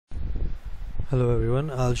Hello everyone,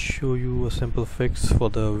 I'll show you a simple fix for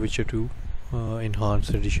the Witcher 2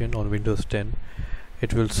 Enhanced Edition on Windows 10.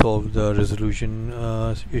 It will solve the resolution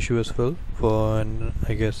issue as well and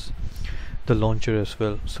I guess the launcher as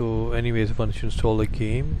well. So anyways, once you install the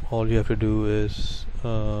game, all you have to do is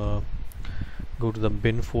go to the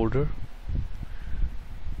bin folder,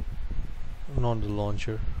 not the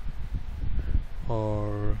launcher,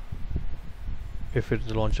 or if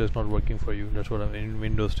the launcher is not working for you. That's what I'm in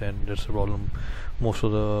Windows 10. That's the problem most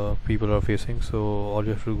of the people are facing. So all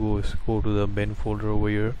you have to go is go to the bin folder over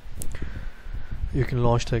here. You can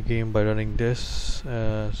launch the game by running this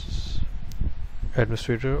as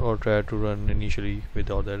administrator, or try to run initially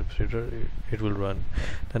without the administrator. It will run.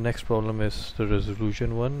 The next problem is the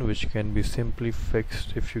resolution one, which can be simply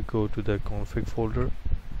fixed if you go to the config folder,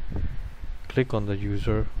 click on the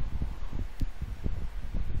user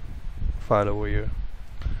file over here.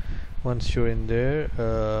 Once you're in there,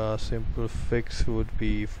 simple fix would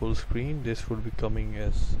be full screen. This would be coming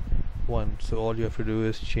as 1, so all you have to do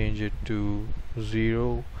is change it to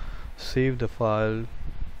 0, save the file,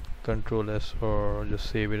 Control S, or just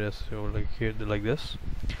save it as like here, like this,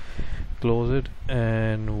 close it,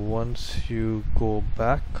 and once you go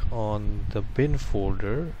back on the bin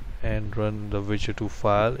folder and run the Witcher 2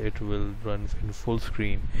 file, it will run in full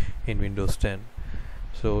screen in Windows 10.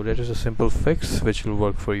 So that is a simple fix which will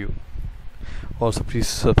work for you. Also, please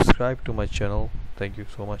subscribe to my channel. Thank you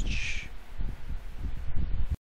so much.